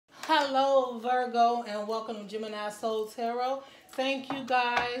Virgo, and welcome to Gemini Soul Tarot. Thank you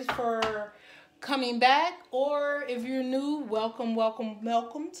guys for coming back, or if you're new, welcome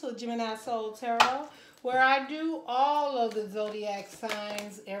to Gemini Soul Tarot, where I do all of the zodiac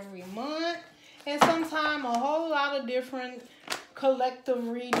signs every month, and sometimes a whole lot of different collective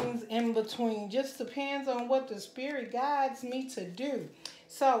readings in between. Just depends on what the spirit guides me to do.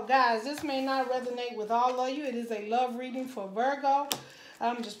 So guys, this may not resonate with all of you. It is a love reading for Virgo.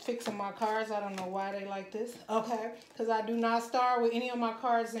 I'm just fixing my cards. I don't know why they like this. Okay, because I do not start with any of my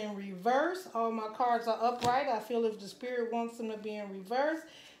cards in reverse. All my cards are upright. I feel if the spirit wants them to be in reverse,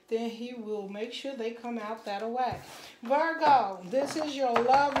 then he will make sure they come out that way. Virgo, this is your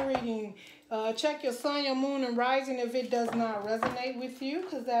love reading. Check your sun, your moon, and rising if it does not resonate with you,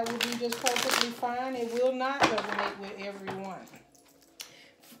 because that would be just perfectly fine. It will not resonate with everyone.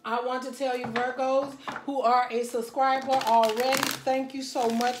 I want to tell you, Virgos who are a subscriber already, thank you so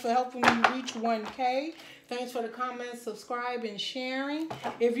much for helping me reach 1K. Thanks for the comments, subscribe, and sharing.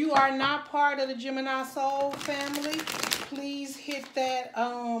 If you are not part of the Gemini Soul family, please hit that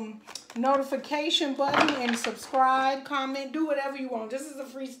notification button and subscribe, comment, do whatever you want. This is a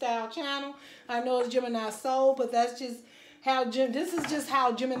freestyle channel. I know it's Gemini Soul, but that's just how this is just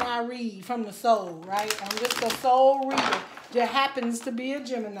how Gemini read from the soul, right? I'm just a soul reader. There happens to be a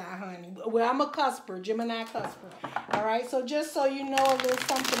Gemini, honey. Well, I'm a cusper, Gemini cusper. All right, so just so you know a little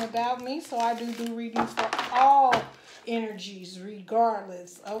something about me, so I do readings for all energies,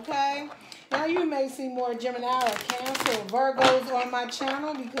 regardless, okay? Now, you may see more Gemini or Cancer or Virgos on my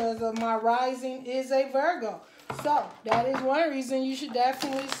channel because of my rising is a Virgo. So, that is one reason you should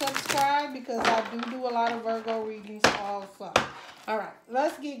definitely subscribe, because I do a lot of Virgo readings also. All right,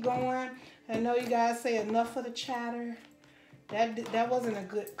 let's get going. I know you guys say enough of the chatter. That wasn't a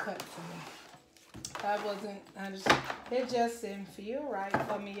good cut for me. It just didn't feel right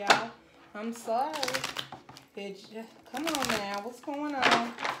for me, y'all. I'm sorry. Come on now, what's going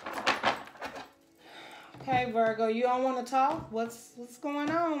on? Okay, Virgo, you don't want to talk? What's going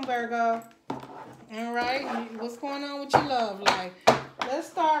on, Virgo? All right, what's going on with your love life? Let's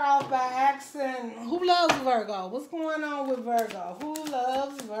start off by asking, who loves Virgo? What's going on with Virgo? Who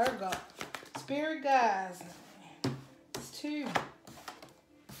loves Virgo? Spirit guides. Two.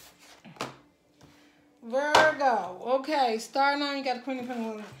 Virgo. Okay, starting on, you got the Queen of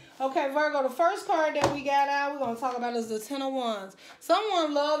Pentacles. Okay, Virgo, the first card that we got out, we're going to talk about is the Ten of Wands.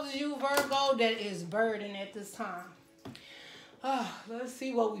 Someone loves you, Virgo, that is burdened at this time. Let's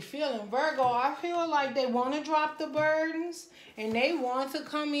see what we feeling. Virgo, I feel like they want to drop the burdens and they want to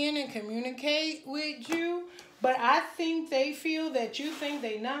come in and communicate with you. But I think they feel that you think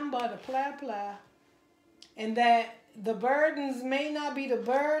they nothing but a plah. And that the burdens may not be the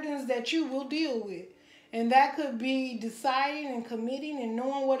burdens that you will deal with. And that could be deciding and committing and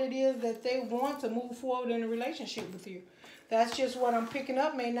knowing what it is that they want to move forward in a relationship with you. That's just what I'm picking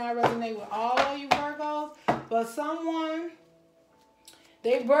up. May not resonate with all of you Virgos, but someone,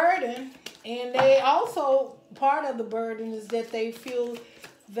 they burden, and they also, part of the burden is that they feel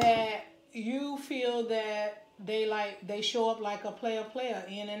that you feel that they show up like a player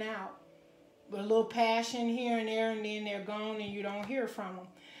in and out. With a little passion here and there, and then they're gone and you don't hear from them.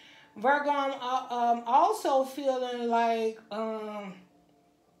 Virgo, I'm also feeling like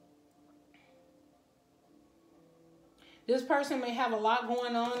this person may have a lot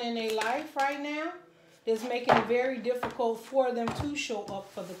going on in their life right now that's making it very difficult for them to show up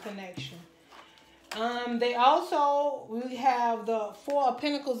for the connection. We have the Four of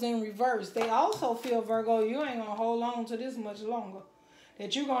Pentacles in reverse. They also feel, Virgo, you ain't gonna hold on to this much longer.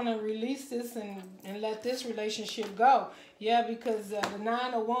 That you're going to release this and let this relationship go. Yeah, because the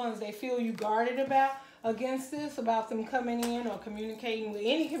Nine of Wands, they feel you guarded against this, about them coming in or communicating with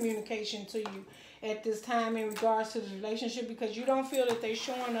any communication to you at this time in regards to this relationship, because you don't feel that they're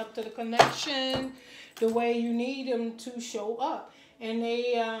showing up to the connection the way you need them to show up. And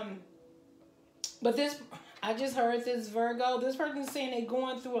I just heard this, Virgo, this person's saying they're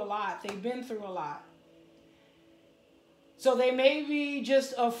going through a lot. They've been through a lot. So they may be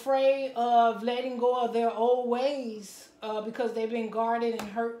just afraid of letting go of their old ways because they've been guarded and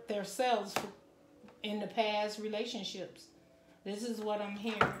hurt themselves in the past relationships. This is what I'm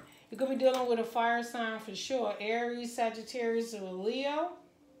hearing. You could be dealing with a fire sign for sure. Aries, Sagittarius, or Leo.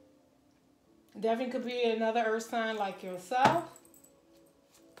 Definitely could be another earth sign like yourself.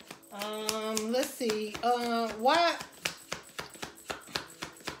 Let's see. Why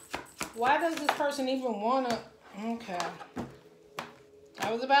does this person even want to... Okay.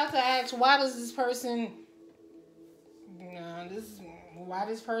 I was about to ask, why does this person, why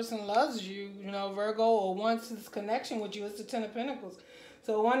this person loves you, Virgo, or wants this connection with you? It's the Ten of Pentacles.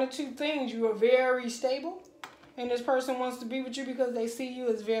 So one of two things, you are very stable, and this person wants to be with you because they see you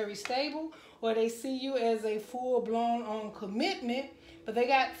as very stable, or they see you as a full-blown on commitment, but they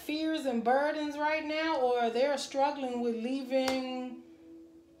got fears and burdens right now, or they're struggling with leaving.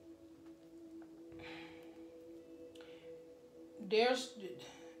 They're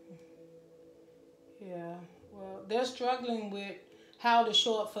struggling with how to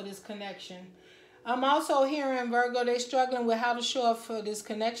show up for this connection. I'm also hearing, Virgo, they're struggling with how to show up for this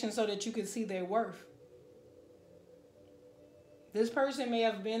connection so that you can see their worth. This person may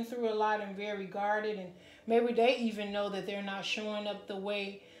have been through a lot and very guarded, and maybe they even know that they're not showing up the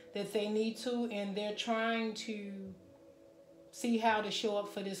way that they need to, and they're trying to see how to show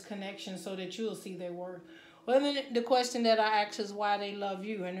up for this connection so that you'll see their worth. Well, then the question that I ask is why they love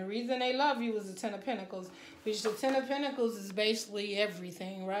you. And the reason they love you is the Ten of Pentacles, which the Ten of Pentacles is basically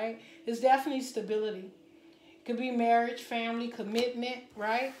everything, right? It's definitely stability. It could be marriage, family, commitment,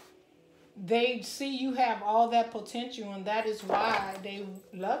 right? They see you have all that potential, and that is why they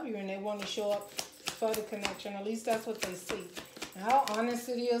love you and they want to show up for the connection. At least that's what they see. And how honest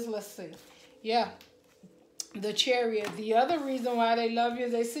it is, let's see. Yeah. The Chariot. The other reason why they love you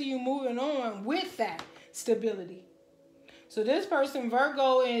is they see you moving on with that stability. So this person,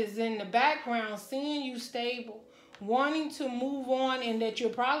 Virgo, is in the background seeing you stable, wanting to move on, and that you're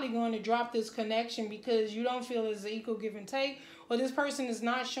probably going to drop this connection because you don't feel it's an equal give and take, or this person is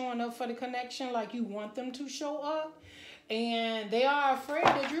not showing up for the connection like you want them to show up, and they are afraid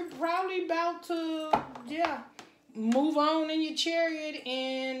that you're probably about to move on in your Chariot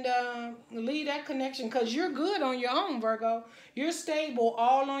and leave that connection, because you're good on your own, Virgo. You're stable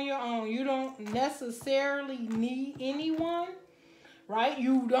all on your own. You don't necessarily need anyone, right?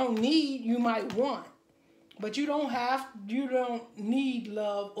 You don't need, you might want, but you don't need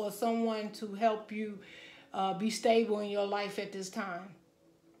love or someone to help you be stable in your life at this time.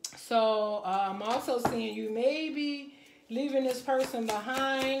 So I'm also seeing you maybe leaving this person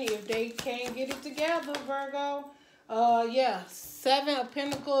behind if they can't get it together, Virgo. Seven of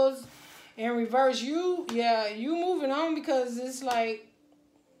Pentacles in reverse. You moving on because it's like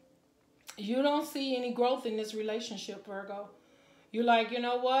you don't see any growth in this relationship, Virgo. You're like, you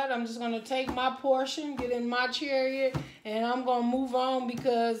know what? I'm just going to take my portion, get in my Chariot, and I'm going to move on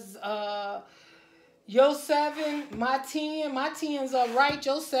because your 7, my 10's upright,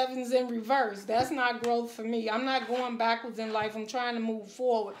 your 7's in reverse. That's not growth for me. I'm not going backwards in life. I'm trying to move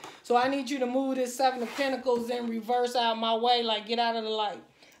forward. So I need you to move this 7 of Pentacles in reverse out of my way, like get out of the light.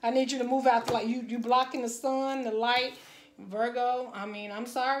 I need you to move out the light. You blocking the sun, the light, Virgo. I mean, I'm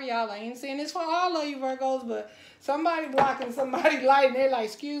sorry, y'all. I ain't saying this for all of you Virgos, but somebody blocking somebody's light, and they're like,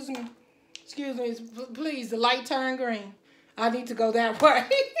 excuse me, please, the light turned green. I need to go that way.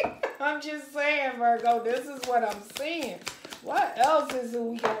 I'm just saying, Virgo, this is what I'm seeing. What else is it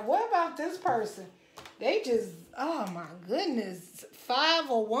we got? What about this person? They just, oh my goodness, 5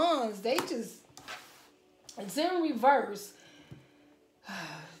 of Wands. They just, it's in reverse.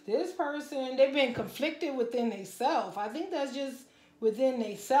 This person, they've been conflicted within themselves. I think that's just within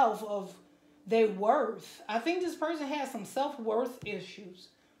themselves of their worth. I think this person has some self-worth issues.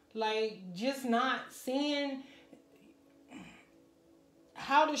 Like just not seeing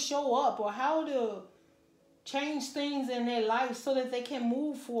how to show up or how to change things in their life so that they can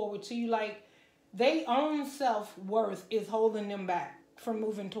move forward to you. Like their own self-worth is holding them back from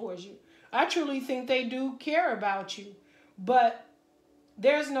moving towards you. I truly think they do care about you, but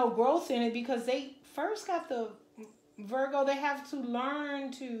there's no growth in it because they first got the Virgo. They have to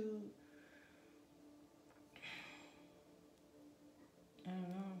learn to, I don't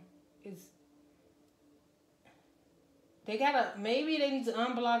know. Maybe they need to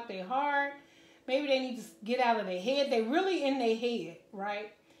unblock their heart. Maybe they need to get out of their head. They really in their head,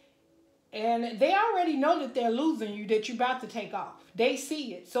 right? And they already know that they're losing you, that you're about to take off. They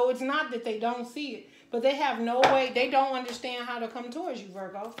see it. So it's not that they don't see it, but they have no way. They don't understand how to come towards you,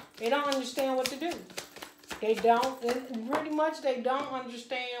 Virgo. They don't understand what to do. They don't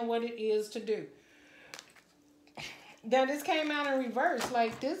understand what it is to do. Now, this came out in reverse.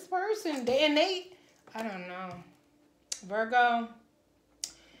 Like, this person, I don't know. Virgo,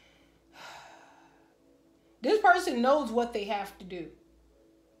 this person knows what they have to do,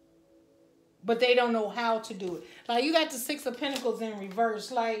 but they don't know how to do it. Like, you got the 6 of Pentacles in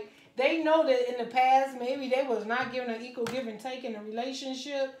reverse. Like, they know that in the past, maybe they was not given an equal give and take in a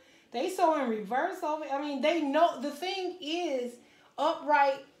relationship. They saw in reverse of it. I mean, they know. The thing is,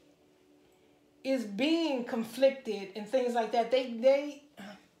 upright is being conflicted and things like that.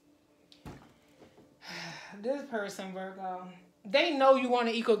 This person, Virgo, they know you want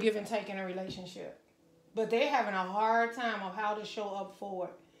an equal give and take in a relationship. but they're having a hard time of how to show up for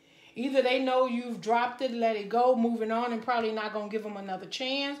it. Either they know you've dropped it, let it go, moving on, and probably not going to give them another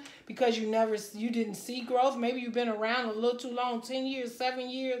chance because you didn't see growth. Maybe you've been around a little too long, 10 years, 7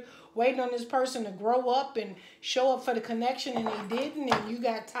 years, waiting on this person to grow up and show up for the connection, and they didn't, and you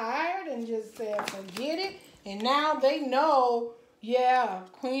got tired and just said, forget it. And now they know, yeah,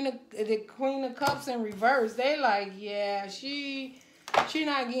 the Queen of Cups in reverse. They like, yeah, she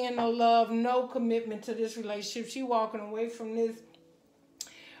not getting no love, no commitment to this relationship. She walking away from this.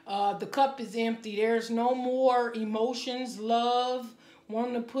 The cup is empty. There's no more emotions, love,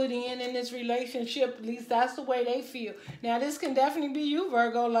 wanting to put in this relationship. At least that's the way they feel. Now, this can definitely be you,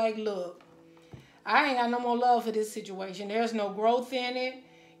 Virgo. Like, look, I ain't got no more love for this situation. There's no growth in it.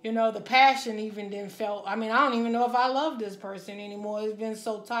 You know, the passion even didn't felt. I mean, I don't even know if I love this person anymore. It's been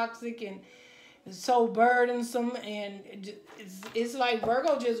so toxic and so burdensome. And it's like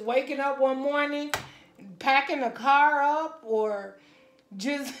Virgo just waking up one morning, packing the car up, or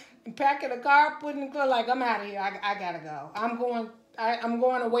just packing the car, putting the car, like, I'm out of here. I gotta go. I'm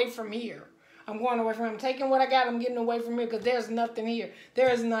going away from here. I'm going away from here. I'm taking what I got. I'm getting away from here because there's nothing here. There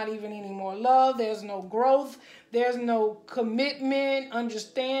is not even any more love. There's no growth. There's no commitment,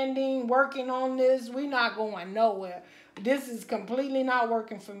 understanding, working on this. We're not going nowhere. This is completely not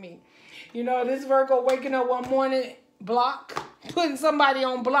working for me. You know, this Virgo waking up one morning, block, putting somebody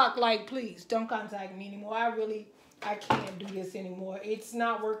on block, like, please don't contact me anymore. I can't do this anymore. It's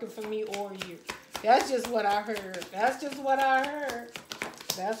not working for me or you. That's just what I heard. That's just what I heard.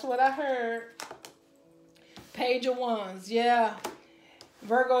 That's what I heard. Page of Wands. Yeah.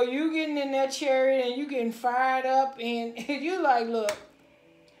 Virgo, you getting in that chariot and you getting fired up and you like, look,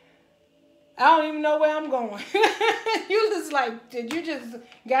 I don't even know where I'm going. You just like, you just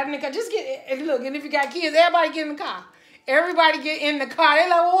got in the car. Just get, look, and if you got kids, everybody get in the car. Everybody get in the car. They're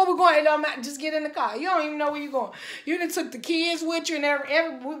like, well, where we going? It don't matter. Just get in the car. You don't even know where you're going. You done took the kids with you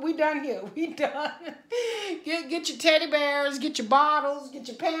and we done here. We done. Get your teddy bears, get your bottles, get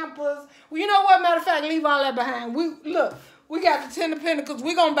your Pampers. Well, you know what? Matter of fact, leave all that behind. We got the 10 of Pentacles.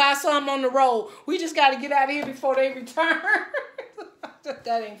 We're going to buy some on the road. We just got to get out of here before they return. That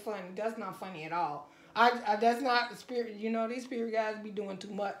ain't funny. That's not funny at all. That's not spirit. You know, these spirit guys be doing too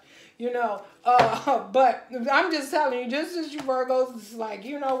much. You know, but I'm just telling you, just as you Virgos, it's like,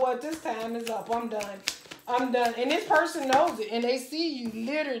 you know what, this time is up. I'm done. I'm done. And this person knows it, and they see you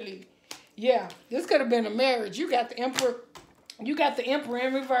literally. Yeah, this could have been a marriage. You got the Emperor. You got the Emperor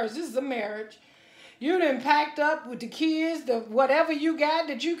in reverse. This is a marriage. You done packed up with the kids, the whatever you got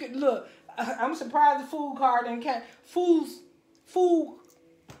that you could look. I'm surprised the Fool card didn't count. Fool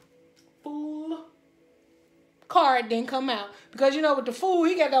card didn't come out. Because, you know, with the Fool,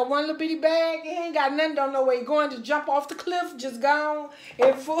 he got that one little bitty bag. He ain't got nothing, don't know where he's going, to jump off the cliff, just gone.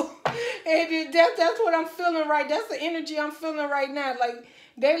 And that's what I'm feeling right. That's the energy I'm feeling right now. Like,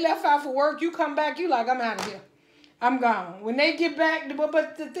 they left out for work. You come back, you like, I'm out of here. I'm gone. When they get back,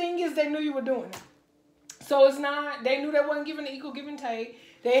 but the thing is, they knew you were doing it. So it's not, they knew they wasn't giving the equal give and take.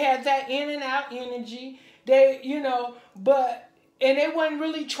 They had that in and out energy. They, you know, and they wasn't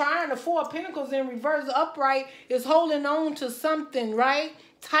really trying. The Four of Pentacles in reverse upright is holding on to something, right?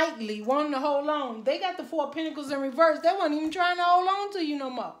 Tightly, wanting to hold on. They got the Four of Pentacles in reverse. They weren't even trying to hold on to you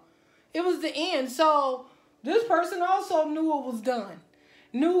no more. It was the end. So this person also knew it was done.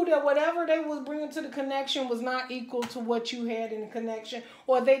 Knew that whatever they was bringing to the connection was not equal to what you had in the connection,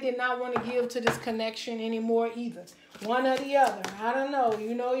 or they did not want to give to this connection anymore either. One or the other. I don't know.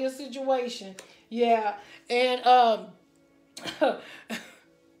 You know your situation. Yeah. And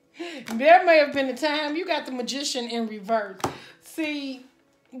there may have been a time you got the Magician in reverse. See,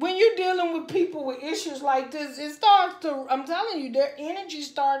 when you're dealing with people with issues like this, it starts to, I'm telling you, their energy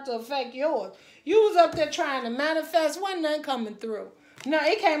starts to affect yours. You was up there trying to manifest, wasn't nothing coming through. No,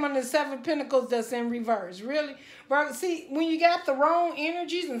 it came on the Seven of Pentacles that's in reverse. Really? Bro, see, when you got the wrong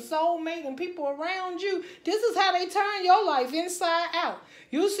energies and soulmate and people around you, this is how they turn your life inside out.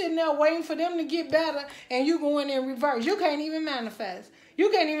 You sitting there waiting for them to get better and you going in reverse. You can't even manifest. You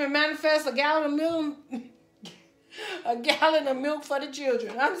can't even manifest a gallon of milk, a gallon of milk for the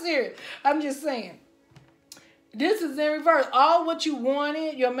children. I'm serious. I'm just saying. This is in reverse. All what you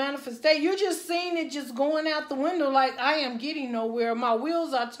wanted, your manifestation, you just seen it just going out the window like, I am getting nowhere. My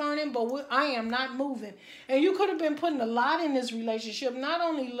wheels are turning, but I am not moving. And you could have been putting a lot in this relationship, not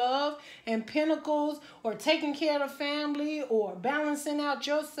only love and pentacles or taking care of the family or balancing out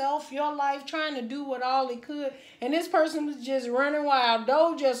yourself, your life, trying to do what all he could. And this person was just running wild,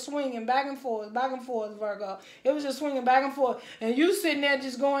 though, just swinging back and forth, Virgo. It was just swinging back and forth. And you sitting there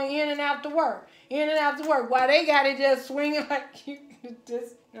just going in and out to work. In and out to work. While they got it just swinging like you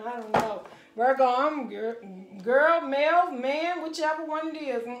just, I don't know. Virgo, I'm girl, male, man, whichever one it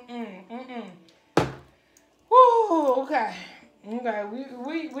is. Woo, okay. Okay,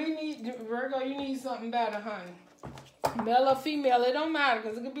 we need, Virgo, you need something better, honey. Male or female, it don't matter,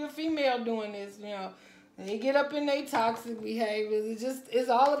 because it could be a female doing this, you know. They get up in their toxic behaviors. It's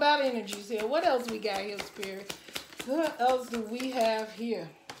all about energies here. What else we got here, Spirit? What else do we have here?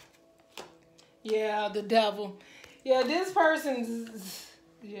 Yeah, the devil. Yeah, this person's,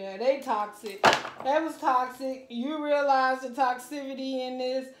 yeah, they toxic. That was toxic. You realize the toxicity in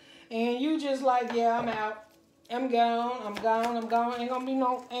this, and you just like, yeah, I'm out. I'm gone. I'm gone. I'm gone. Ain't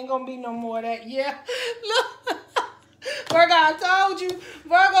gonna be no more of that. Yeah. Look. Virgo, I told you.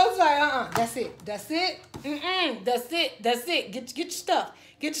 Virgo's like, that's it. That's it. That's it. That's it. Get your stuff.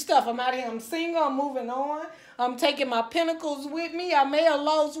 Get your stuff. I'm out of here. I'm single. I'm moving on. I'm taking my pentacles with me. I may have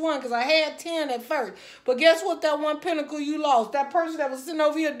lost one because I had 10 at first. But guess what? That one pentacle you lost. That person that was sitting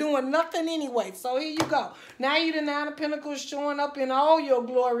over here doing nothing anyway. So here you go. Now you the 9 of Pentacles showing up in all your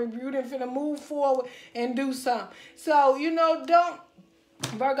glory. You done finna move forward and do something. So, you know, don't...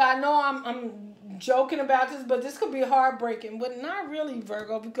 Virgo, I know I'm joking about this, but this could be heartbreaking. But not really,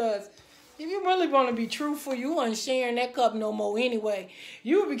 Virgo, because... if you really want to be truthful, you weren't sharing that cup no more anyway.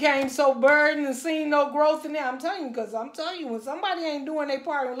 You became so burdened and seen no growth in there. I'm telling you, because I'm telling you, when somebody ain't doing their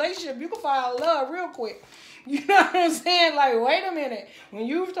part in a relationship, you can find love real quick. You know what I'm saying? Like, wait a minute. When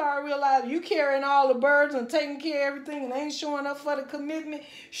you start realizing you carrying all the burdens and taking care of everything and ain't showing up for the commitment,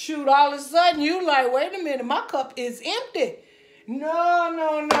 shoot, all of a sudden you like, wait a minute, my cup is empty. No.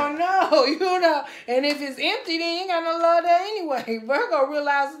 You know, and if it's empty, then you ain't got no love there anyway. Virgo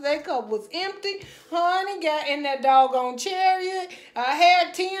realizes that cup was empty. Honey, got in that doggone chariot. I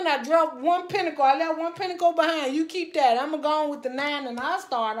had 10. I dropped 1 pentacle. I left 1 pentacle behind. You keep that. I'm going to go on with the 9 and I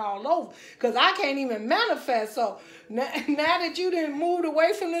start all over. Because I can't even manifest. So now that you done moved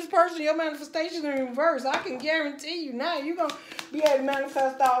away from this person, your manifestation in reverse, I can guarantee you now you're going to be able to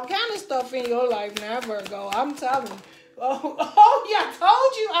manifest all kind of stuff in your life now, Virgo. I'm telling you. Oh, yeah,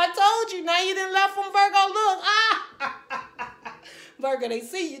 I told you. Now you done left from Virgo. Look, Virgo, they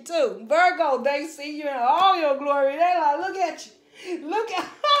see you too. Virgo, they see you in all your glory. They like, look at you. Look at,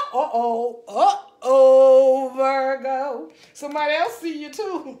 Virgo. Somebody else see you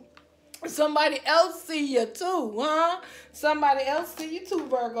too. Somebody else see you too, huh? Somebody else see you too,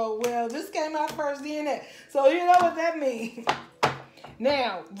 Virgo. Well, this came out first DNA. So you know what that means.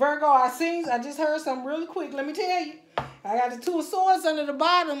 Now, Virgo, I just heard something really quick. Let me tell you. I got the 2 of Swords under the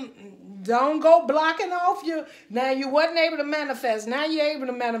bottom. Don't go blocking off your... Now, you wasn't able to manifest. Now you're able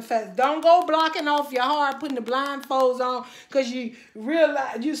to manifest. Don't go blocking off your heart, putting the blindfolds on, because you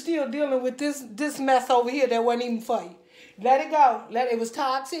realize you're still dealing with this mess over here that wasn't even for you. Let it go. It was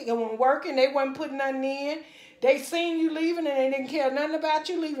toxic. It wasn't working. They wasn't putting nothing in. They seen you leaving and they didn't care nothing about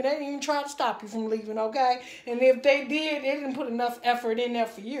you leaving. They didn't even try to stop you from leaving, okay? And if they did, they didn't put enough effort in there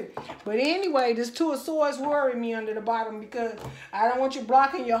for you. But anyway, this 2 of Swords worry me under the bottom because I don't want you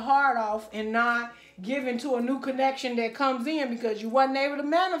blocking your heart off and not giving to a new connection that comes in because you wasn't able to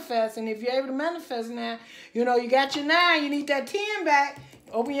manifest. And if you're able to manifest now, you know, you got your 9, you need that 10 back.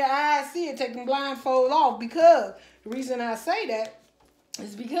 Open your eyes, see it, take them blindfold off because the reason I say that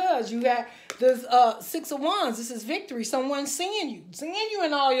is because you got this 6 of Wands. This is victory. Someone seeing you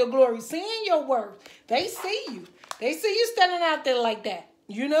in all your glory, seeing your worth. They see you. They see you standing out there like that.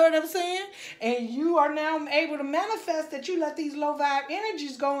 You know what I'm saying? And you are now able to manifest that you let these low vibe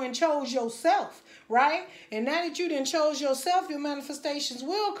energies go and chose yourself, right? And now that you done chose yourself, your manifestations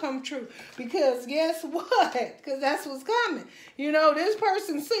will come true. Because guess what? Because that's what's coming. You know, this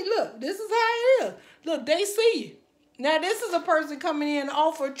person see, look, this is how it is. Look, they see you. Now, this is a person coming in to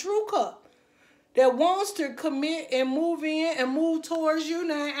offer a true cup that wants to commit and move in and move towards you.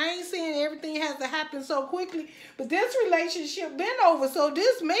 Now, I ain't saying everything has to happen so quickly, but this relationship been over, so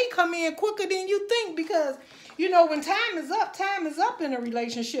this may come in quicker than you think because, you know, when time is up in a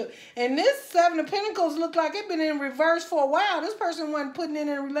relationship. And this 7 of Pentacles look like it been in reverse for a while. This person wasn't putting in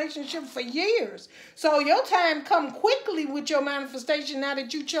a relationship for years. So your time come quickly with your manifestation now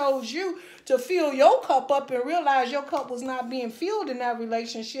that you chose you to fill your cup up and realize your cup was not being filled in that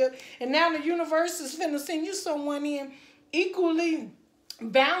relationship. And now the universe is finna send you someone in equally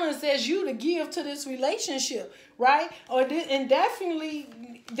balanced as you to give to this relationship, right? And definitely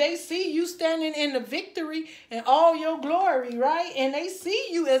they see you standing in the victory and all your glory, right? And they see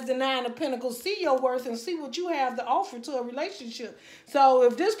you as the 9 of Pentacles, see your worth and see what you have to offer to a relationship. So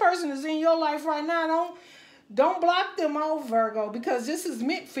if this person is in your life right now, don't block them off, Virgo, because this is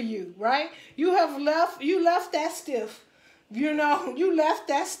meant for you, right? You left that stiff. You know, you left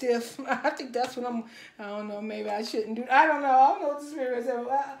that stiff. I think that's what I don't know, maybe I shouldn't do. I don't know what the spirit said.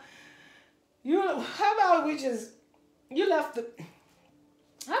 How about we just left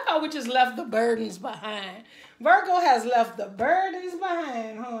the burdens behind? Virgo has left the burdens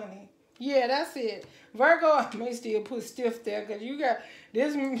behind, honey. Yeah, that's it. Virgo, I may still put stiff there because you got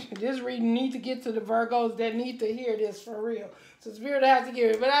this reading need to get to the Virgos that need to hear this for real. So Spirit has to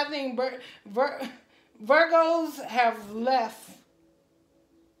hear it. But I think Virgos have left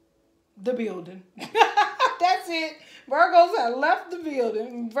the building. That's it. Virgos have left the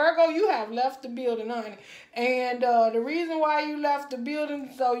building. Virgo, you have left the building, honey. And the reason why you left the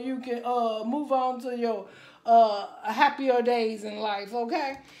building so you can move on to your happier days in life,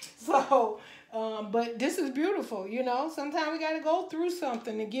 okay? So, but this is beautiful, you know. Sometimes we got to go through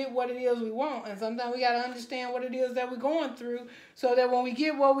something to get what it is we want. And sometimes we got to understand what it is that we're going through so that when we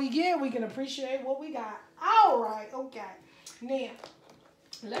get what we get, we can appreciate what we got. All right, okay. Now,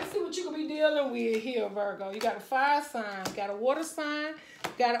 let's see what you can be dealing with here, Virgo. You got a fire sign, got a water sign,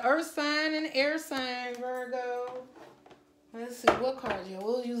 got an earth sign, and an air sign, Virgo. Let's see, what cards here?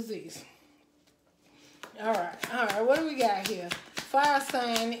 We'll use these. All right, what do we got here? Fire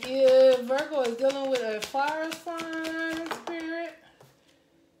sign is, Virgo is dealing with a fire sign, Spirit.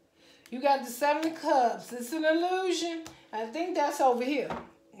 You got the 7 of Cups. It's an illusion. I think that's over here.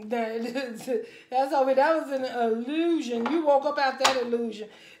 That's over. That was an illusion. You woke up out that illusion.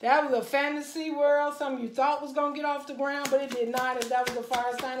 That was a fantasy world. Something you thought was going to get off the ground, but it did not. If that was a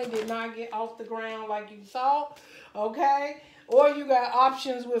fire sign, it did not get off the ground like you thought. Okay? Or you got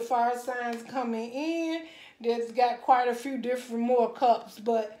options with fire signs coming in. That's got quite a few different more cups,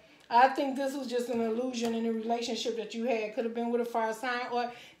 but I think this was just an illusion in a relationship that you had. Could have been with a fire sign,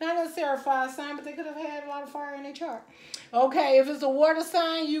 or not necessarily a fire sign, but they could have had a lot of fire in their chart. Okay, if it's a water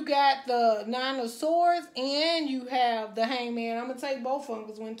sign, you got the 9 of Swords, and you have the Hangman. I'm going to take both of them,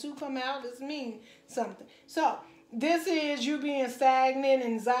 because when 2 come out, this means something. So, this is you being stagnant,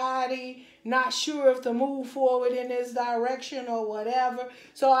 anxiety, not sure if to move forward in this direction or whatever.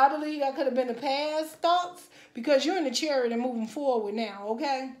 So, I believe that could have been the past thoughts, because you're in the chariot and moving forward now,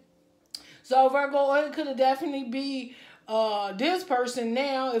 okay? So, Virgo, it could have definitely be this person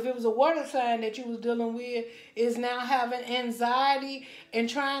now, if it was a water sign that you was dealing with, is now having anxiety and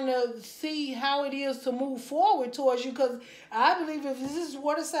trying to see how it is to move forward towards you. Because I believe if this is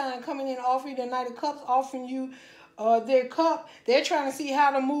water sign coming in offering the Knight of Cups, offering you their cup, they're trying to see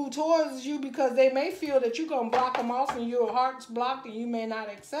how to move towards you, because they may feel that you're going to block them off and your heart's blocked and you may not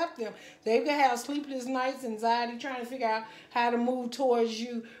accept them. They could have sleepless nights, anxiety, trying to figure out how to move towards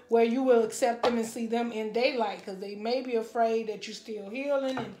you where you will accept them and see them in daylight, because they may be afraid that you're still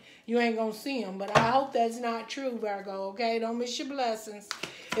healing and you ain't going to see them. But I hope that's not true, Virgo, okay? Don't miss your blessings.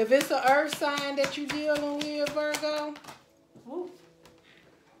 If it's an earth sign that you're dealing with, Virgo, whoop.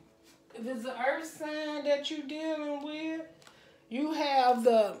 If it's an earth sign that you're dealing with, you have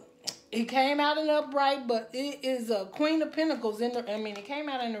it came out in upright, but it is a Queen of Pentacles. It came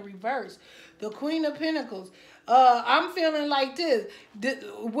out in the reverse. The Queen of Pentacles. I'm feeling like this.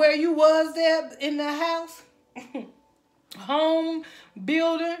 Where you was there in the house, home,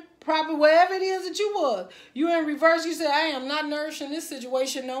 building, property, wherever it is that you was. You in reverse. You said, I am not nourishing this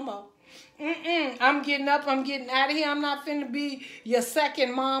situation no more. I'm getting up. I'm getting out of here. I'm not finna be your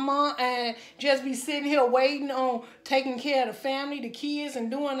second mama and just be sitting here waiting on taking care of the family, the kids, and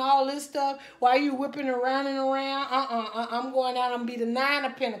doing all this stuff while you whipping around and around. I'm going out and be the 9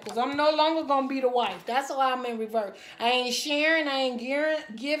 of Pentacles. I'm no longer going to be the wife. That's why I'm in reverse. I ain't sharing. I ain't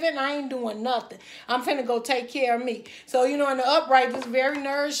giving. I ain't doing nothing. I'm finna go take care of me. So, in the upright, it's very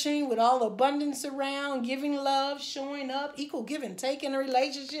nourishing with all abundance around, giving love, showing up, equal give and take in a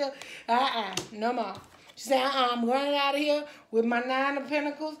relationship. No more. She said, I'm running out of here with my 9 of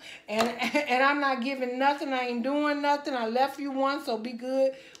Pentacles, and I'm not giving nothing. I ain't doing nothing. I left you once, so be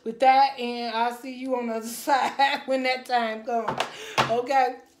good with that, and I'll see you on the other side when that time comes.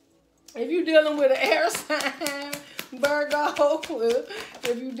 Okay? If you're dealing with an air sign, Virgo,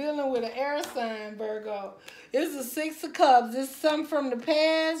 if you're dealing with an air sign, Virgo, it's the 6 of Cups. It's something from the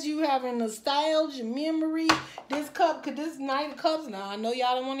past. You having nostalgia, memory. This Knight of Cups, now I know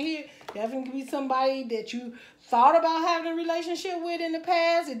y'all don't want to hear it. Definitely could be somebody that you thought about having a relationship with in the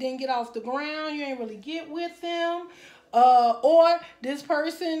past. It didn't get off the ground. You ain't really get with them. Or this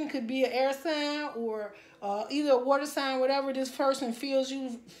person could be an air sign or either a water sign, whatever. This person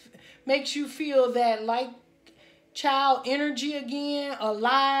makes you feel that like child energy again,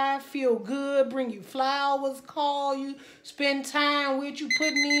 alive, feel good, bring you flowers, call you, spend time with you,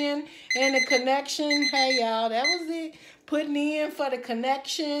 putting in the connection. Hey, y'all, that was it. Putting in for the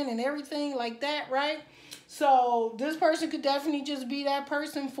connection and everything like that, right? So this person could definitely just be that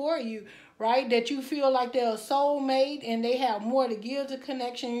person for you right? That you feel like they're a soulmate and they have more to give to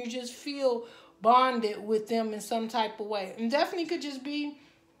connection. You just feel bonded with them in some type of way. And definitely could just be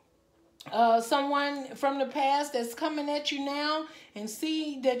someone from the past that's coming at you now and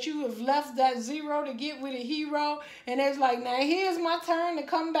see that you have left that 0 to get with a hero, and it's like, now here's my turn to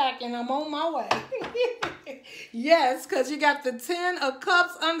come back and I'm on my way. Yes, because you got the 10 of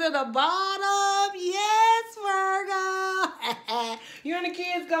Cups under the bottom. Yes, Virgo. You and the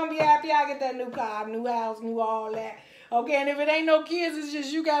kids gonna be happy. I get that new car, new house, new all that. Okay, and if it ain't no kids, it's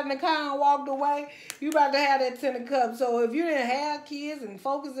just you got in the car and walked away, you about to have that 10 of Cups. So if you didn't have kids and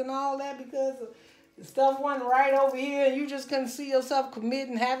focus and all that because the stuff wasn't right over here and you just couldn't see yourself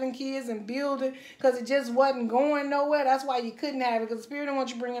committing, having kids and building because it just wasn't going nowhere, that's why you couldn't have it, because the Spirit don't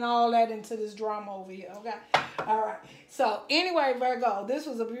want you bringing all that into this drama over here, okay? All right. So anyway, Virgo, this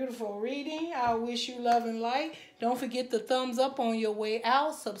was a beautiful reading. I wish you love and light. Don't forget the thumbs up on your way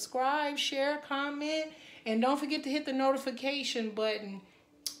out. Subscribe, share, comment. And don't forget to hit the notification button.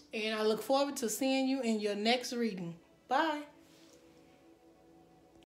 And I look forward to seeing you in your next reading. Bye.